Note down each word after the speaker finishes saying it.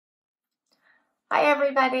Hi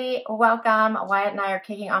everybody, welcome. Wyatt and I are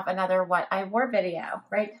kicking off another What I Wore video,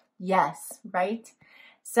 right? Yes, right?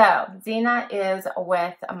 So Zena is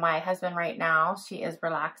with my husband right now. She is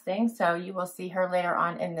relaxing, so you will see her later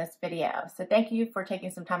on in this video. So thank you for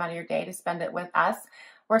taking some time out of your day to spend it with us.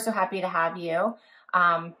 We're so happy to have you.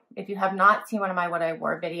 If you have not seen one of my What I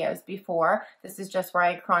Wore videos before, this is just where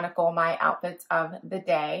I chronicle my outfits of the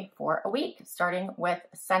day for a week, starting with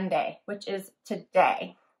Sunday, which is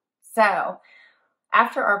today. So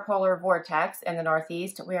after our polar vortex in the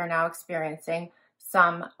Northeast, we are now experiencing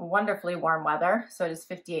some wonderfully warm weather. So it is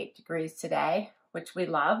 58 degrees today, which we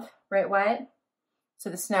love, right, Wyatt? So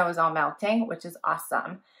the snow is all melting, which is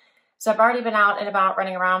awesome. So I've already been out and about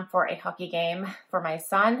running around for a hockey game for my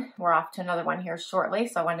son. We're off to another one here shortly,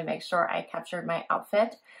 so I wanted to make sure I captured my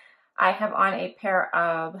outfit. I have on a pair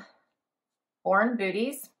of Born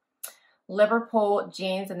Booties, Liverpool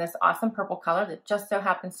jeans in this awesome purple color that just so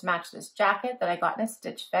happens to match this jacket that I got in a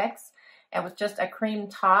Stitch Fix. And with just a cream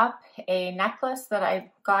top, a necklace that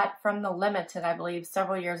I got from the Limited, I believe,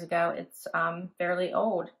 several years ago. It's fairly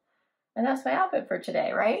old. And that's my outfit for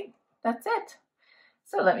today, right? That's it.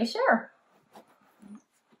 So let me share.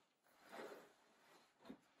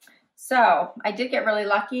 So I did get really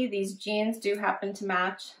lucky. These jeans do happen to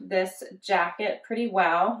match this jacket pretty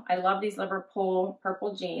well. I love these Liverpool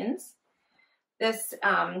purple jeans. This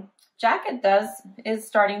jacket is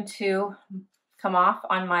starting to come off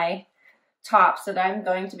on my top, so that I'm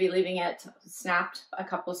going to be leaving it snapped, a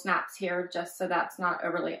couple of snaps here, just so that's not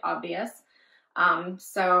overly obvious.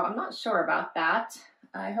 So I'm not sure about that.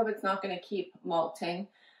 I hope it's not going to keep molting,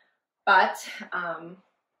 but I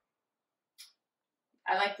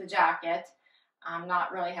like the jacket. I'm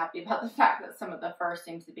not really happy about the fact that some of the fur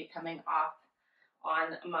seems to be coming off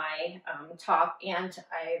on my top, and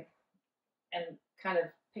I am kind of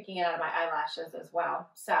picking it out of my eyelashes as well.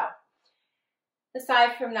 So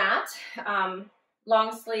aside from that,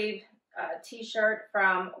 long sleeve t-shirt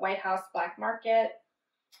from White House Black Market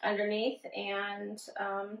underneath, and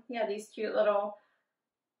yeah, these cute little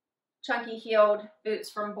chunky heeled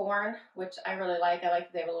boots from Born, which I really like. I like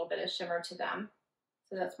that they have a little bit of shimmer to them.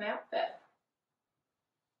 So that's my outfit.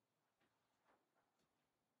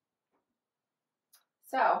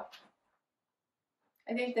 So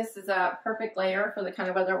I think this is a perfect layer for the kind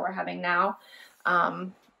of weather we're having now.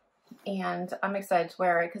 And I'm excited to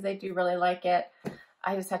wear it because I do really like it.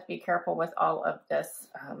 I just have to be careful with all of this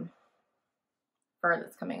fur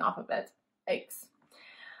that's coming off of it. Thanks.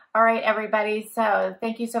 All right, everybody. So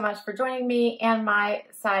thank you so much for joining me and my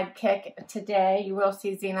sidekick today. You will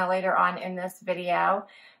see Zena later on in this video.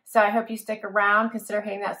 So I hope you stick around. Consider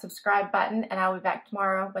hitting that subscribe button, and I'll be back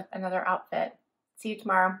tomorrow with another outfit. See you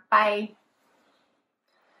tomorrow. Bye.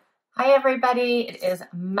 Hi, everybody. It is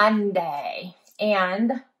Monday,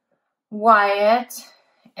 and Wyatt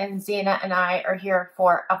and Zena and I are here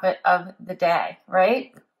for outfit of the day,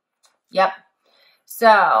 right? Yep.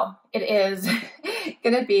 So it is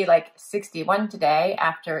going to be like 61 today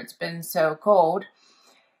after it's been so cold.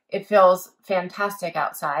 It feels fantastic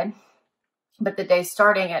outside, but the day's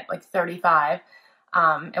starting at like 35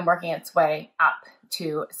 and working its way up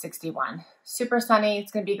to 61. Super sunny.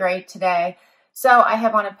 It's going to be great today. So I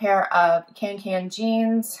have on a pair of Can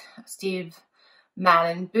jeans, Steve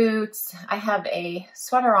Madden boots. I have a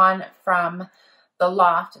sweater on from the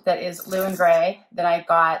Loft that is blue and gray that I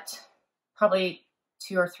got probably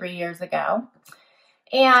 2 or 3 years ago.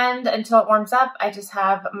 And until it warms up, I just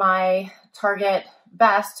have my Target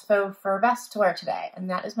vest, faux fur vest to wear today. And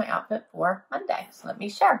that is my outfit for Monday. So let me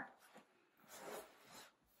share.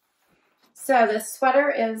 So this sweater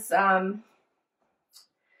is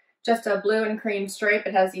just a blue and cream stripe.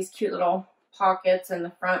 It has these cute little pockets in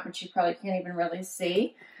the front, which you probably can't even really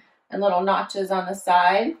see, and little notches on the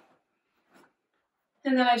side.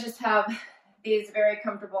 And then I just have these very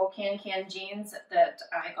comfortable Can jeans that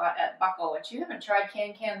I got at Buckle, which you haven't tried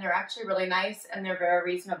Can. They're actually really nice, and they're very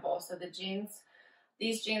reasonable. So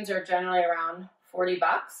these jeans are generally around 40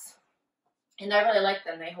 bucks, and I really like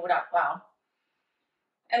them. They hold up well.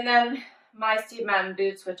 And then my Steve Madden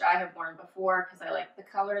boots, which I have worn before because I like the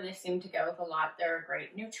color. They seem to go with a lot. They're a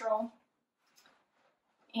great neutral.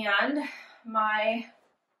 And my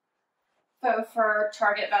faux fur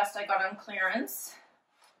Target vest I got on clearance,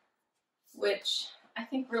 which I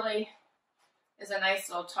think really is a nice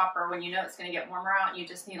little topper when you know it's going to get warmer out and you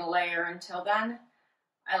just need a layer until then.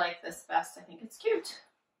 I like this vest. I think it's cute.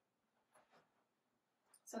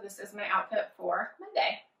 So this is my outfit for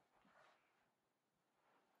Monday.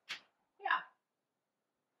 Yeah.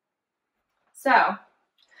 So,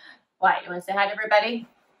 what, you want to say hi to everybody?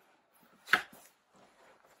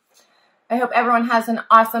 I hope everyone has an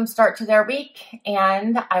awesome start to their week,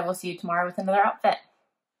 and I will see you tomorrow with another outfit.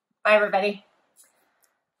 Bye, everybody.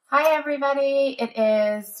 Hi, everybody. It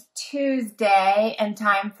is Tuesday and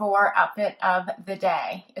time for outfit of the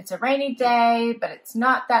day. It's a rainy day, but it's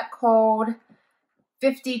not that cold.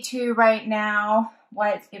 52 right now.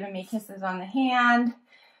 Wyatt's giving me kisses on the hand.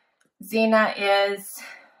 Zena is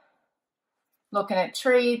looking at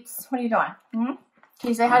treats. What are you doing? Can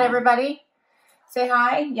you say hi to everybody? Say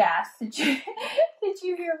hi? Yes. Did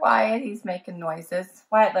you hear Wyatt? He's making noises.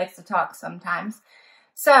 Wyatt likes to talk sometimes.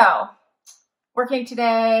 So, working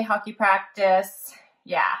today, hockey practice.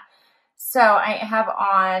 Yeah. So, I have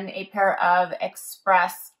on a pair of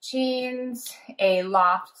Express jeans, a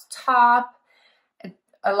loft top,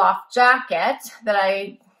 a loft jacket that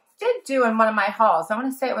I did do in one of my hauls. I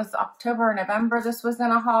want to say it was October or November this was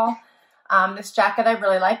in a haul. This jacket, I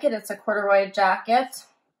really like it. It's a corduroy jacket.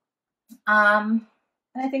 And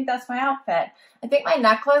I think that's my outfit. I think my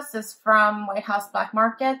necklace is from White House Black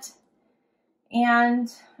Market.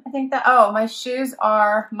 And I think that, oh, my shoes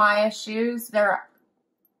are Maya shoes. They're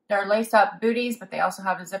lace-up booties, but they also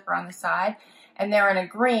have a zipper on the side. And they're in a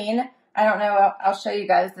green. I don't know, I'll show you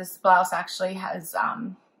guys. This blouse actually has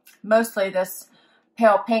mostly this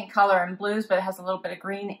pale pink color and blues, but it has a little bit of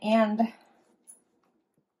green and,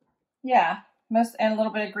 yeah, and a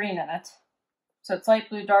little bit of green in it. So it's light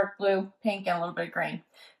blue, dark blue, pink, and a little bit of green.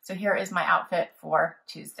 So here is my outfit for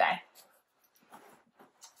Tuesday.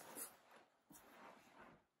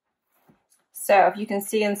 So if you can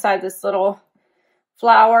see inside this little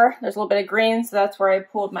flower, there's a little bit of green, so that's where I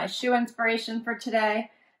pulled my shoe inspiration for today.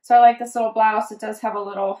 So I like this little blouse. It does have a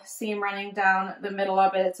little seam running down the middle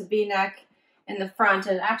of it. It's a V-neck in the front,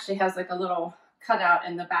 and it actually has like a little cutout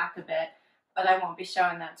in the back of it. But I won't be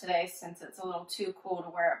showing that today since it's a little too cool to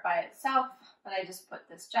wear it by itself. But I just put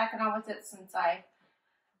this jacket on with it since I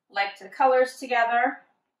liked the colors together.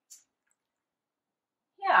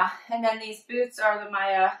 Yeah, and then these boots are the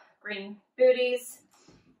Maya green booties.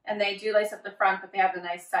 And they do lace up the front, but they have the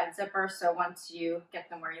nice side zipper. So once you get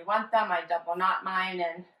them where you want them, I double knot mine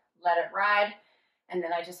and let it ride. And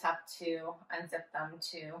then I just have to unzip them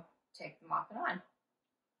to take them off and on.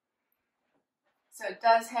 So it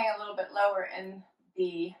does hang a little bit lower in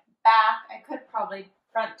the back. I could probably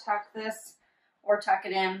front tuck this or tuck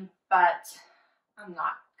it in, but I'm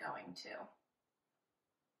not going to.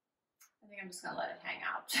 I think I'm just going to let it hang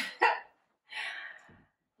out.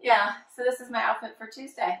 Yeah, so this is my outfit for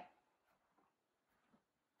Tuesday.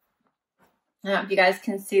 I don't know if you guys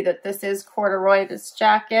can see that this is corduroy, this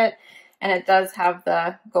jacket, and it does have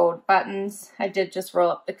the gold buttons. I did just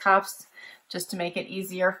roll up the cuffs just to make it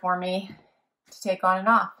easier for me to take on and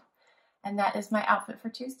off. And that is my outfit for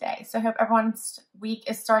Tuesday. So I hope everyone's week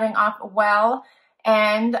is starting off well,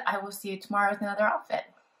 and I will see you tomorrow with another outfit.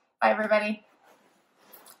 Bye, everybody.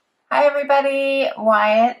 Hi, everybody.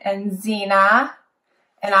 Wyatt and Zena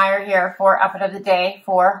and I are here for outfit of the day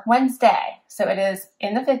for Wednesday. So it is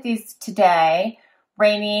in the 50s today,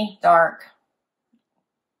 rainy, dark,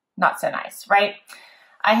 not so nice, right?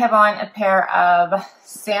 I have on a pair of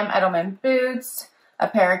Sam Edelman boots, a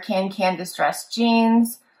pair of Can distressed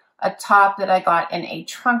jeans, a top that I got in a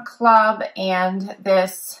trunk club, and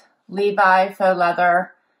this Levi faux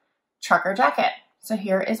leather trucker jacket. So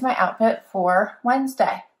here is my outfit for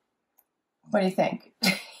Wednesday. What do you think?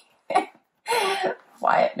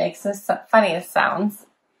 Wyatt makes the funniest sounds.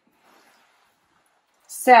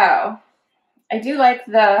 So, I do like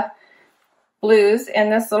the blues in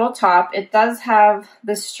this little top. It does have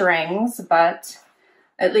the strings, but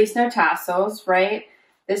at least no tassels, right?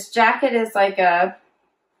 This jacket is like a,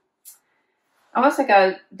 almost like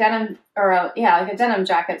a denim, or a, yeah, like a denim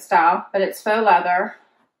jacket style, but it's faux leather.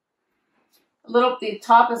 The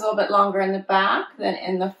top is a little bit longer in the back than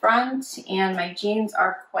in the front, and my jeans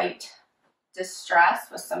are quite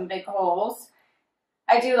distressed with some big holes.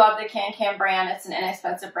 I do love the Can brand. It's an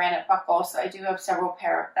inexpensive brand at Buckle, so I do have several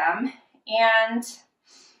pair of them. And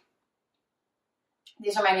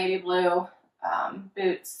these are my navy blue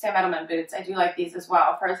boots, Sam Edelman boots. I do like these as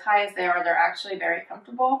well. For as high as they are, they're actually very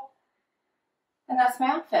comfortable. And that's my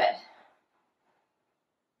outfit.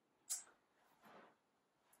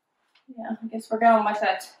 Yeah, I guess we're going with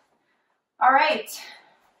it. All right.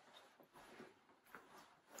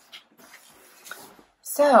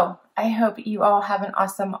 So, I hope you all have an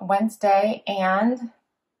awesome Wednesday, and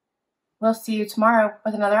we'll see you tomorrow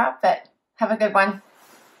with another outfit. Have a good one.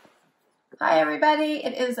 Hi, everybody.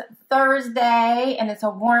 It is Thursday, and it's a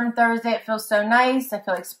warm Thursday. It feels so nice. I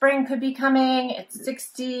feel like spring could be coming. It's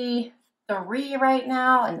 63 right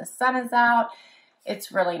now, and the sun is out.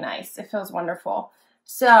 It's really nice. It feels wonderful.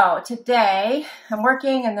 So today I'm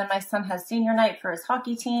working, and then my son has senior night for his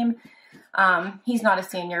hockey team. He's not a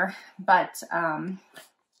senior, but I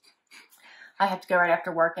have to go right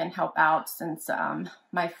after work and help out since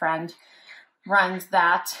my friend runs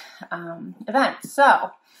that event.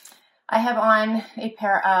 So I have on a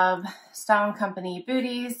pair of Stone Company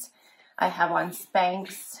booties. I have on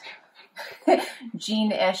Spanx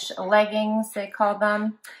jean-ish leggings, they call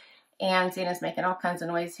them. And Zena's making all kinds of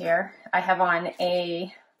noise here. I have on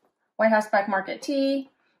a White House Black Market tee,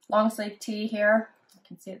 long sleeve tee here. You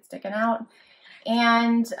can see it sticking out.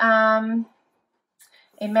 And a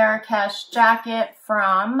Marrakesh jacket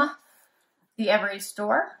from the Every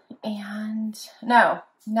store. And no,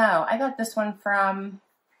 I got this one from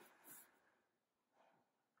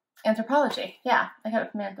Anthropologie. Yeah, I got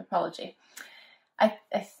it from Anthropologie.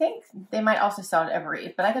 I think they might also sell it at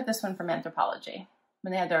Every, but I got this one from Anthropologie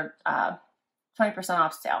when they had their 20%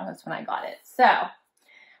 off sale. That's when I got it. So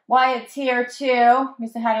Wyatt's here too. We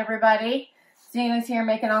say hi to everybody. Zena's here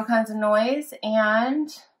making all kinds of noise,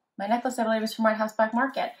 and my necklace, I believe, is from White House Black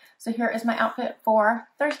Market. So here is my outfit for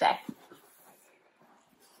Thursday.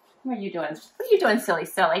 What are you doing? What are you doing, silly?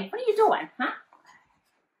 What are you doing, huh?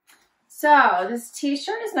 So this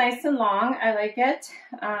t-shirt is nice and long. I like it.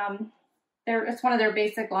 It's one of their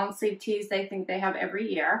basic long sleeve tees they think they have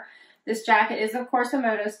every year. This jacket is, of course, a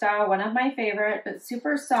moto style, one of my favorite, but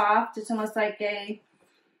super soft. It's almost like I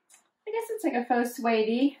guess it's like a faux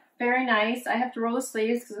suede. Very nice. I have to roll the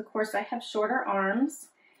sleeves because, of course, I have shorter arms.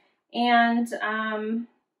 And,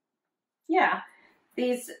 yeah,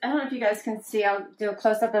 these, I don't know if you guys can see, I'll do a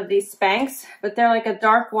close-up of these Spanx, but they're like a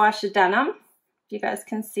dark wash denim, if you guys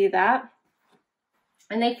can see that.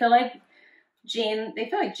 And they feel like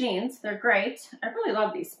jeans. They're great. I really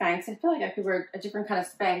love these Spanx. I feel like I could wear a different kind of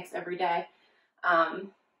Spanx every day.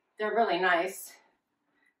 They're really nice.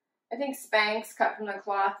 I think Spanx cut from the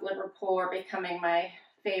cloth Liverpool are becoming my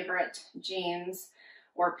favorite jeans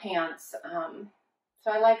or pants.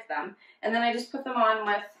 So I like them. And then I just put them on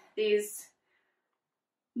with these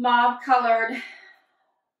mauve colored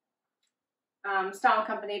Stone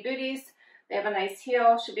Company booties. They have a nice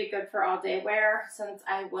heel, should be good for all day wear since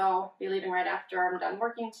I will be leaving right after I'm done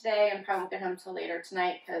working today and probably won't get home till later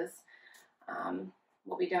tonight because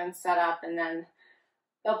we'll be doing setup, and then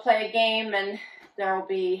they'll play a game, and there will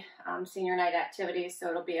be senior night activities, so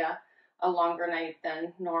it'll be a longer night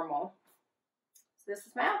than normal. So this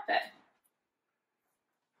is my outfit.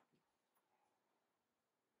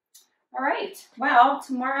 All right, well,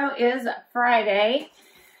 tomorrow is Friday.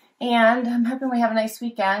 And I'm hoping we have a nice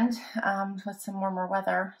weekend with some warmer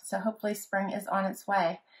weather. So hopefully spring is on its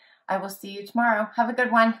way. I will see you tomorrow. Have a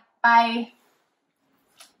good one. Bye.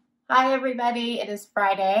 Hi, everybody. It is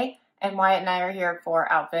Friday, and Wyatt and I are here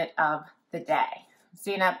for Outfit of the Day.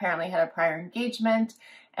 Zena apparently had a prior engagement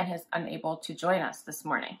and is unable to join us this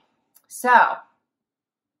morning. So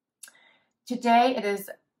today it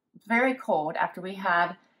is very cold after we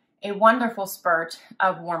had a wonderful spurt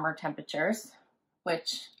of warmer temperatures,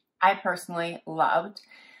 which I personally loved.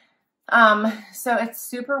 So it's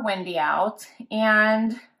super windy out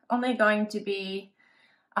and only going to be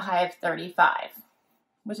a high of 35,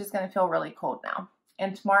 which is going to feel really cold now.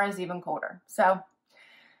 And tomorrow is even colder. So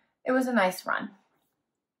it was a nice run.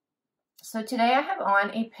 So today I have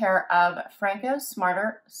on a pair of Franco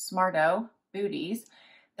Smarto booties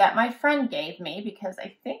that my friend gave me because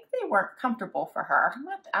I think they weren't comfortable for her. I'm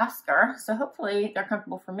going to have to ask her. So hopefully they're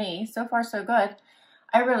comfortable for me. So far, so good.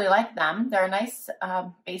 I really like them. They're a nice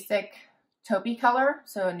basic taupey color,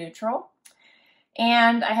 so a neutral.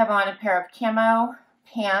 And I have on a pair of camo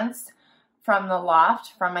pants from the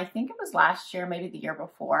Loft from, I think it was last year, maybe the year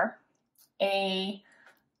before. A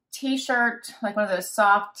t-shirt, like one of those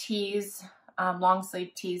soft tees, long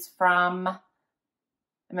sleeve tees from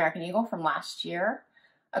American Eagle from last year.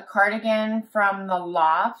 A cardigan from the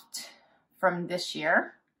Loft from this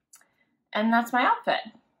year. And that's my outfit.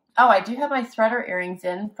 Oh, I do have my threader earrings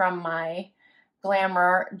in from my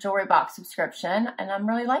Glamour jewelry box subscription, and I'm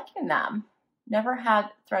really liking them. Never had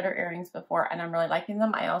threader earrings before, and I'm really liking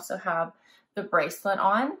them. I also have the bracelet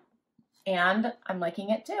on, and I'm liking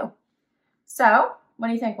it too. So, what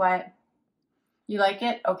do you think, Wyatt? You like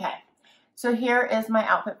it? Okay. So here is my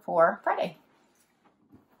outfit for Friday.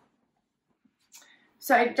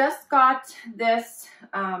 So I just got this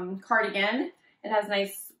cardigan. It has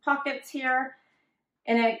nice pockets here.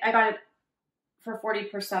 And I got it for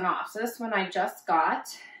 40% off. So this one I just got.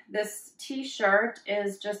 This t-shirt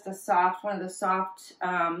is just a soft, one of the soft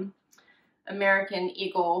American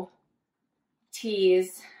Eagle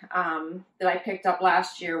tees that I picked up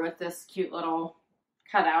last year with this cute little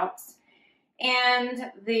cutouts.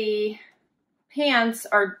 And the pants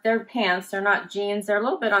are, they're pants, they're not jeans. They're a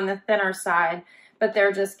little bit on the thinner side, but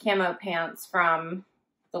they're just camo pants from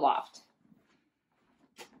the Loft.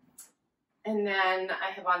 And then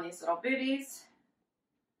I have on these little booties,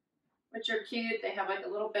 which are cute. They have like a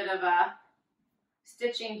little bit of a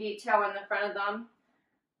stitching detail in the front of them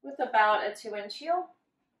with about a 2-inch heel.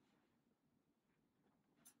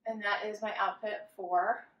 And that is my outfit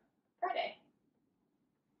for Friday.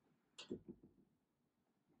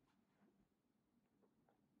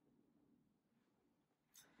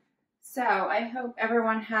 So I hope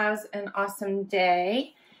everyone has an awesome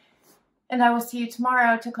day, and I will see you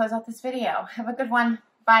tomorrow to close out this video. Have a good one.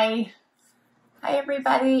 Bye. Hi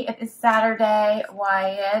everybody, it is Saturday.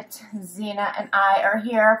 Wyatt, Zena, and I are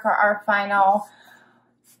here for our final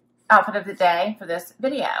outfit of the day for this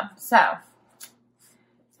video. So,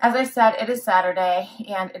 as I said, it is Saturday,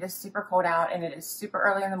 and it is super cold out, and it is super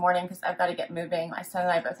early in the morning because I've got to get moving. My son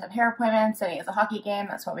and I both have hair appointments, and he has a hockey game.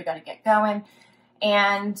 That's why we got to get going.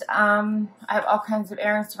 And I have all kinds of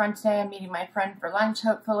errands to run today. I'm meeting my friend for lunch,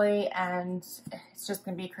 hopefully, and it's just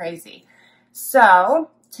going to be crazy.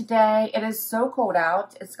 So, today, it is so cold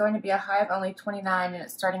out. It's going to be a high of only 29, and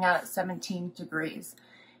it's starting out at 17 degrees.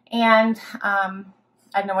 And I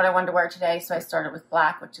didn't know what I wanted to wear today, so I started with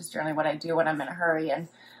black, which is generally what I do when I'm in a hurry and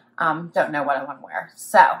don't know what I want to wear.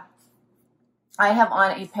 So, I have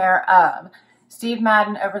on a pair of Steve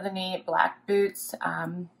Madden over-the-knee black boots,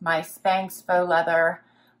 my Spanx faux leather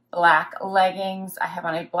black leggings. I have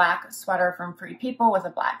on a black sweater from Free People with a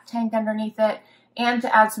black tank underneath it. And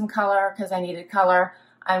to add some color, because I needed color,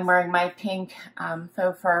 I'm wearing my pink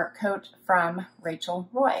faux fur coat from Rachel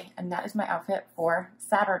Roy. And that is my outfit for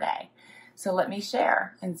Saturday. So let me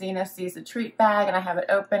share. And Zena sees a treat bag, and I have it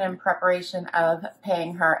open in preparation of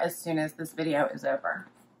paying her as soon as this video is over.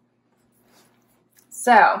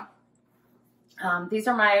 So, these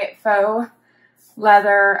are my faux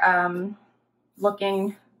leather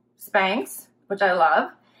looking Spanx, which I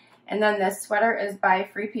love. And then this sweater is by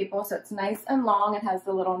Free People, so it's nice and long. It has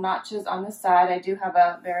the little notches on the side. I do have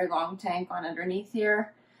a very long tank on underneath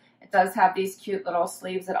here. It does have these cute little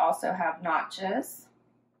sleeves that also have notches.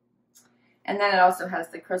 And then it also has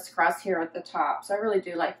the crisscross here at the top. So I really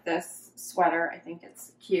do like this sweater. I think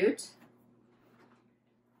it's cute.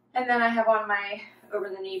 And then I have on my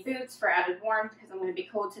over-the-knee boots for added warmth because I'm going to be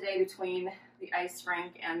cold today between the ice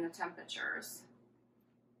rink and the temperatures.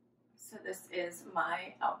 So this is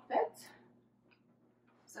my outfit.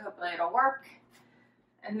 So hopefully it'll work.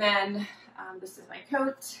 And then this is my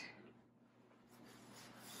coat.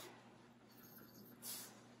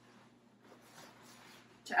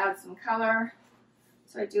 To add some color.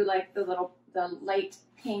 So I do like the light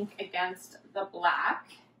pink against the black.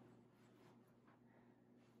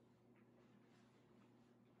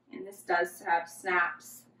 And this does have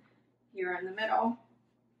snaps here in the middle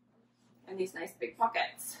and these nice big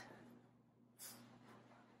pockets.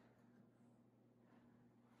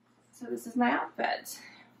 So this is my outfit.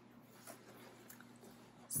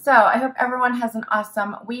 So I hope everyone has an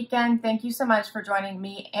awesome weekend. Thank you so much for joining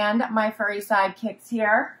me and my furry sidekicks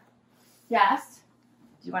here. Yes?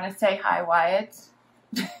 Do you want to say hi, Wyatt?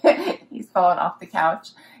 He's fallen off the couch.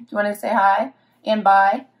 Do you want to say hi and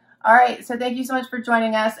bye? All right, so thank you so much for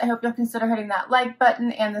joining us. I hope you'll consider hitting that like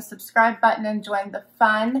button and the subscribe button and join the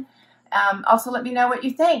fun. Also, let me know what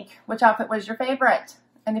you think. Which outfit was your favorite?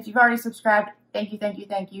 And if you've already subscribed, thank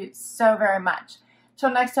you so very much.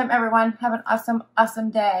 Till next time, everyone, have an awesome,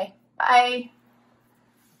 awesome day. Bye.